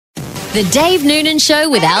The Dave Noonan Show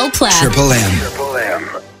with Al Platt. Triple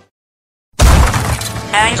M.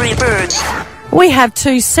 Angry Birds. We have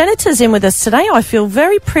two senators in with us today. I feel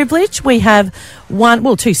very privileged. We have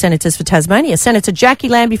two senators for Tasmania. Senator Jacqui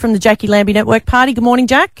Lambie from the Jacqui Lambie Network Party. Good morning,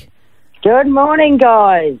 Jack. Good morning,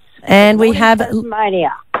 guys. And we have...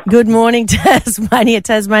 Tasmania. Good morning, Tasmania.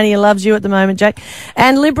 Tasmania loves you at the moment, Jack.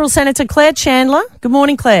 And Liberal Senator Claire Chandler. Good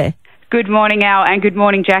morning, Claire. Good morning, Al, and good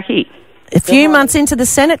morning, Jacqui. A few months into the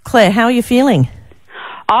Senate, Claire, how are you feeling?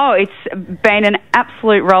 Oh, it's been an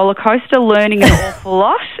absolute roller coaster, learning an awful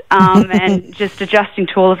lot, and just adjusting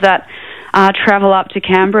to all of that travel up to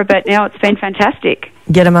Canberra. But now it's been fantastic.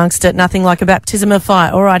 Get amongst it. Nothing like a baptism of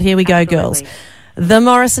fire. All right, here we go, Absolutely. girls. The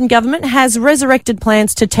Morrison government has resurrected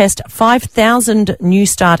plans to test 5,000 New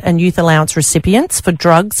Start and Youth Allowance recipients for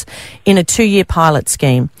drugs in a 2-year pilot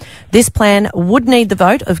scheme. This plan would need the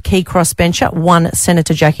vote of key crossbencher one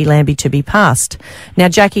Senator Jacqui Lambie to be passed. Now,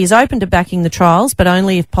 Jacqui is open to backing the trials, but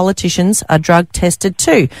only if politicians are drug tested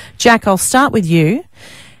too. Jack, I'll start with you.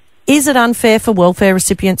 Is it unfair for welfare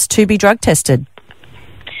recipients to be drug tested?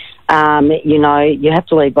 You have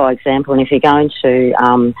to lead by example, and if you're going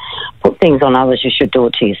to put things on others, you should do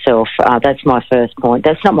it to yourself. That's my first point.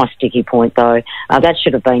 That's not my sticky point, though. That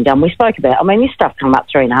should have been done. We spoke about, this stuff came up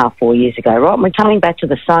 3.5, 4 years ago, right? And we're coming back to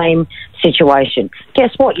the same situation.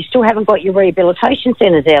 Guess what? You still haven't got your rehabilitation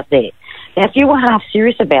centres out there. Now, if you were half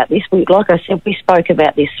serious about this, like I said, we spoke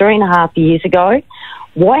about this 3.5 years ago.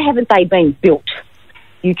 Why haven't they been built?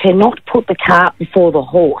 You cannot put the cart before the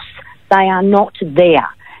horse. They are not there.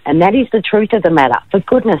 And that is the truth of the matter, for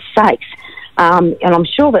goodness sakes. And I'm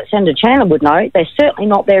sure that Senator Chandler would know, they're certainly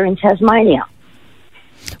not there in Tasmania.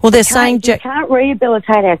 Well, they're saying... You can't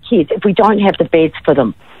rehabilitate our kids if we don't have the beds for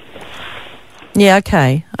them. Yeah,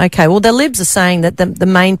 okay. Well, the Libs are saying that the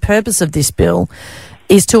main purpose of this bill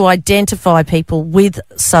is to identify people with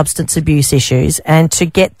substance abuse issues and to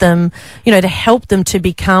get them, to help them to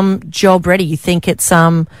become job ready. You think it's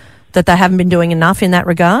that they haven't been doing enough in that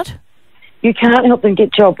regard? You can't help them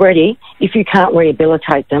get job ready if you can't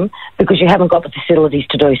rehabilitate them because you haven't got the facilities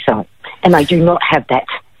to do so. And they do not have that.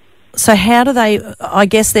 So how do they, I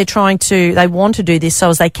guess they want to do this so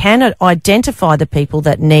as they can identify the people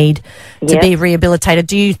that need to be rehabilitated.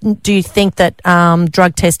 Do you think that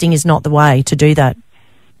drug testing is not the way to do that?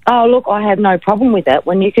 Oh, look, I have no problem with that.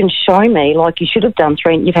 When you can show me, like you should have done,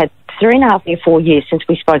 you've had 3.5 or 4 years since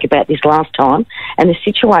we spoke about this last time, and the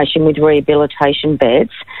situation with rehabilitation beds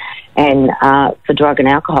and for drug and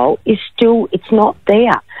alcohol is still, it's not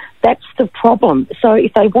there. That's the problem. So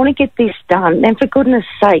if they want to get this done, then for goodness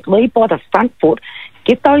sake, lead by the front foot,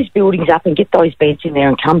 get those buildings up and get those beds in there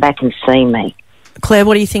and come back and see me. Claire,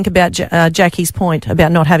 what do you think about Jackie's point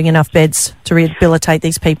about not having enough beds to rehabilitate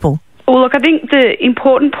these people? Well, look, I think the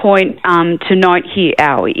important point to note here,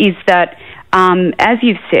 Al, is that as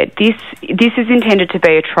you've said, this is intended to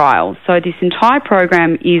be a trial. So this entire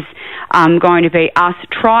program is going to be us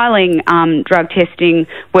trialling drug testing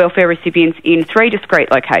welfare recipients in 3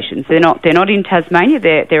 discrete locations. They're not in Tasmania.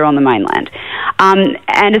 They're on the mainland.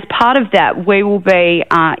 And as part of that, we will be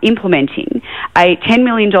implementing a $10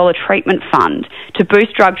 million treatment fund to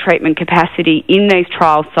boost drug treatment capacity in these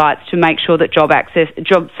trial sites to make sure that job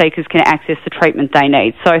seekers can access the treatment they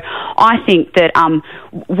need. So I think that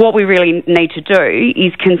what we really need to do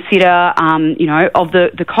is consider, of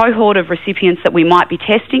the cohort of recipients that we might be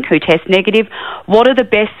testing who test negative, what are the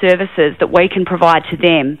best services that we can provide to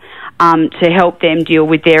them to help them deal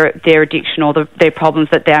with their addiction or their problems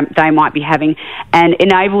that they might be having, and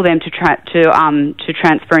enable them to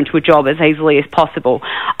transfer into a job as easily as possible.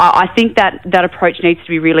 I think that approach needs to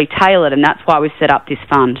be really tailored, and that's why we've set up this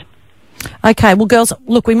fund. Okay, well, girls,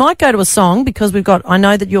 look, we might go to a song because I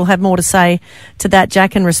know that you'll have more to say to that,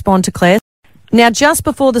 Jack, and respond to Claire. Now, just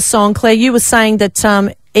before the song, Claire, you were saying that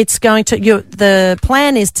the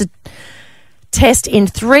plan is to test in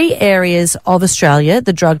 3 areas of Australia,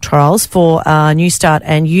 the drug trials for New Start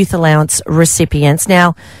and Youth Allowance recipients.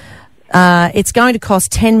 Now, it's going to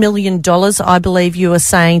cost $10 million, I believe you were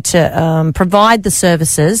saying, to provide the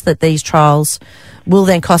services that these trials will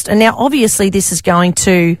then cost. And now, obviously, this is going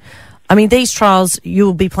to... these trials,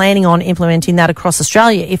 you'll be planning on implementing that across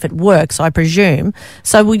Australia if it works, I presume.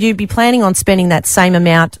 So will you be planning on spending that same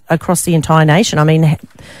amount across the entire nation?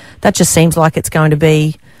 That just seems like it's going to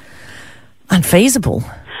be unfeasible.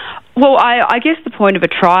 Well, I guess the point of a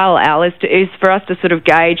trial, Al, is for us to sort of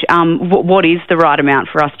gauge what is the right amount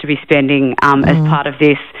for us to be spending as part of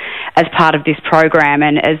this program.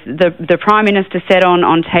 And as the Prime Minister said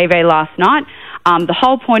on TV last night, The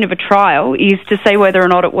whole point of a trial is to see whether or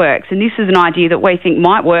not it works, and this is an idea that we think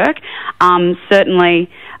might work. Certainly,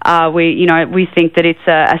 we think that it's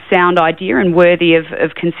a sound idea and worthy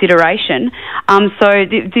of consideration.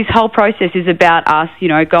 This whole process is about us,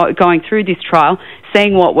 going through this trial,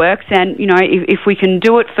 seeing what works, and if we can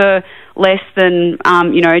do it for less than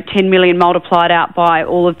 10 million multiplied out by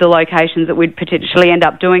all of the locations that we'd potentially end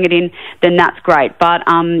up doing it in, then that's great. But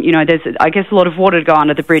there's, I guess, a lot of water to go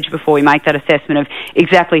under the bridge before we make that assessment of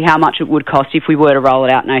exactly how much it would cost if we were to roll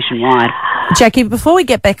it out nationwide. Jacqui, before we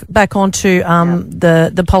get back onto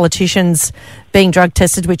the politicians being drug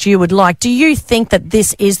tested, which you would like, do you think that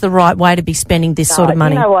this is the right way to be spending this sort of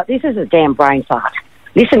money? You know what? This is a damn brain fart.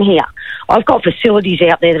 Listen here. I've got facilities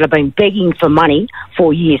out there that have been begging for money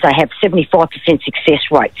for years. They have 75% success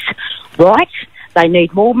rates, right? They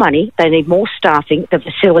need more money. They need more staffing. The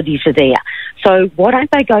facilities are there. So why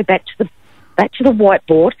don't they go back to the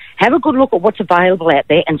whiteboard, have a good look at what's available out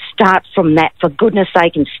there and start from that, for goodness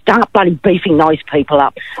sake, and start bloody beefing those people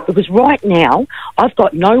up. Because right now, I've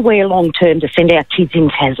got nowhere long-term to send our kids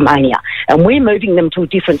in Tasmania, and we're moving them to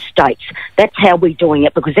different states. That's how we're doing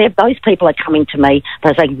it, because those people are coming to me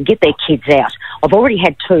so they can get their kids out. I've already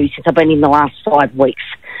had 2 since I've been in the last 5 weeks.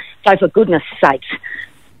 So for goodness sakes,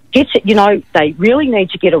 they really need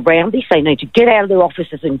to get around this. They need to get out of their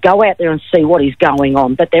offices and go out there and see what is going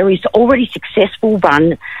on. But there is already successful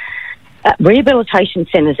run rehabilitation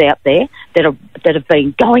centres out there that have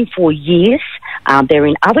been going for years. They're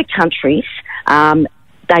in other countries.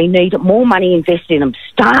 They need more money invested in them.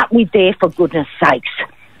 Start with there, for goodness sakes.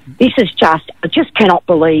 This is I just cannot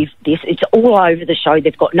believe this. It's all over the show.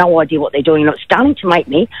 They've got no idea what they're doing. And it's starting to make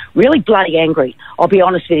me really bloody angry. I'll be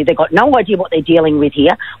honest with you. They've got no idea what they're dealing with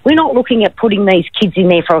here. We're not looking at putting these kids in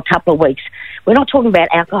there for a couple of weeks. We're not talking about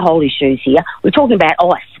alcohol issues here. We're talking about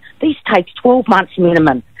ice. This takes 12 months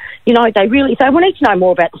minimum. If they need to know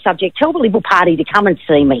more about the subject, tell the Liberal Party to come and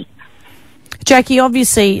see me. Jacqui,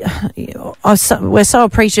 obviously, we're so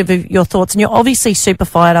appreciative of your thoughts, and you're obviously super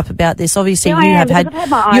fired up about this. Obviously, I've had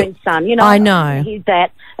my own son. I know. He's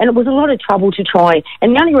that, and it was a lot of trouble to try.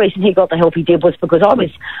 And the only reason he got the help he did was because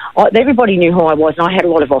everybody knew who I was, and I had a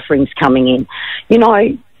lot of offerings coming in.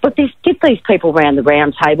 But these people around the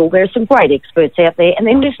round table, there are some great experts out there, and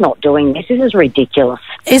they're just not doing this. This is ridiculous.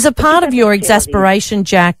 Is a part of your exasperation,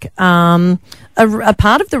 Jack, a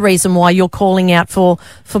part of the reason why you're calling out for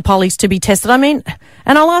pollies to be tested? I mean,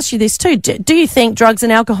 and I'll ask you this too, do you think drugs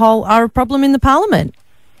and alcohol are a problem in the Parliament?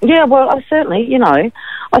 Yeah, well, I certainly,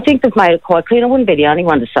 I think they've made it quite clear, and I wouldn't be the only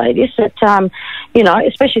one to say this, that,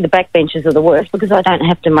 especially the backbenchers are the worst, because they don't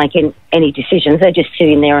have to make any decisions. They just sit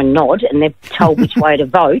in there and nod, and they're told which way to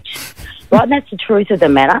vote. Right, and that's the truth of the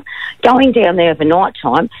matter. Going down there over night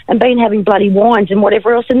time and having bloody wines and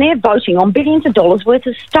whatever else, and they're voting on billions of dollars worth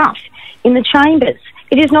of stuff in the chambers.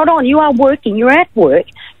 It is not on. You are working. You're at work.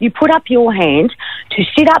 You put up your hand to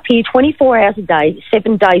sit up here 24 hours a day,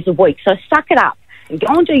 7 days a week. So suck it up and go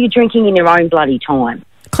and do your drinking in your own bloody time.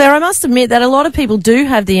 Claire, I must admit that a lot of people do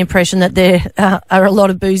have the impression that there are a lot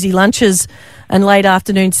of boozy lunches and late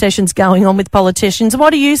afternoon sessions going on with politicians.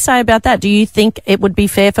 What do you say about that? Do you think it would be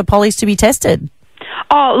fair for pollies to be tested?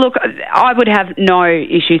 Oh, look, I would have no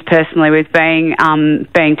issues personally with being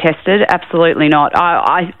tested. Absolutely not.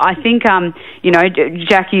 I think,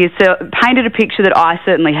 Jacqui has painted a picture that I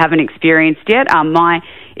certainly haven't experienced yet. My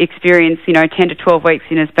experience, 10 to 12 weeks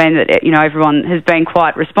in has been that, everyone has been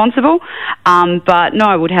quite responsible. But no,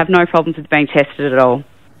 I would have no problems with being tested at all.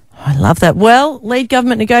 I love that. Well, lead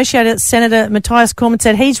government negotiator Senator Matthias Cormann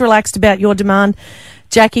said he's relaxed about your demand,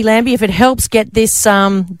 Jacqui Lambie, if it helps get this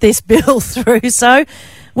bill through. So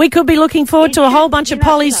we could be looking forward to a whole bunch of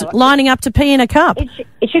pollies lining up to pee in a cup.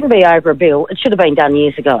 It shouldn't be over a bill. It should have been done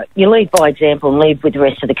years ago. You lead by example and lead with the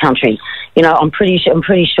rest of the country. I'm pretty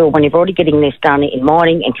sure when you're already getting this done in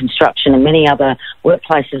mining and construction and many other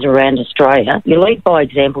workplaces around Australia, you lead by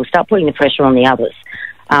example, start putting the pressure on the others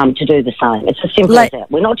to do the same. It's as simple as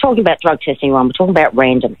that. We're not talking about drug testing, we're talking about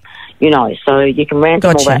random, so you can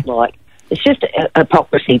random all that like. It's just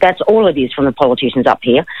hypocrisy. That's all it is from the politicians up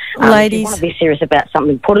here. Ladies, if you want to be serious about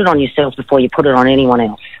something, put it on yourselves before you put it on anyone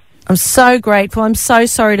else. I'm so grateful. I'm so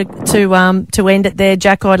sorry to end it there,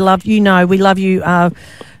 Jack. We love you.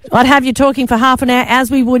 I'd have you talking for half an hour, as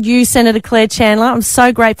we would you, Senator Claire Chandler. I'm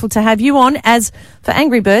so grateful to have you on. As for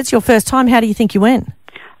Angry Birds, your first time, how do you think you went?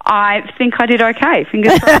 I think I did okay.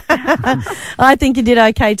 Fingers crossed. I think you did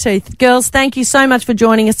okay too. Girls, thank you so much for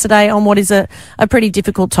joining us today on what is a pretty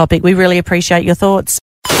difficult topic. We really appreciate your thoughts.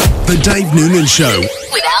 The Dave Noonan Show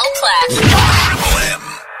with Al Platt.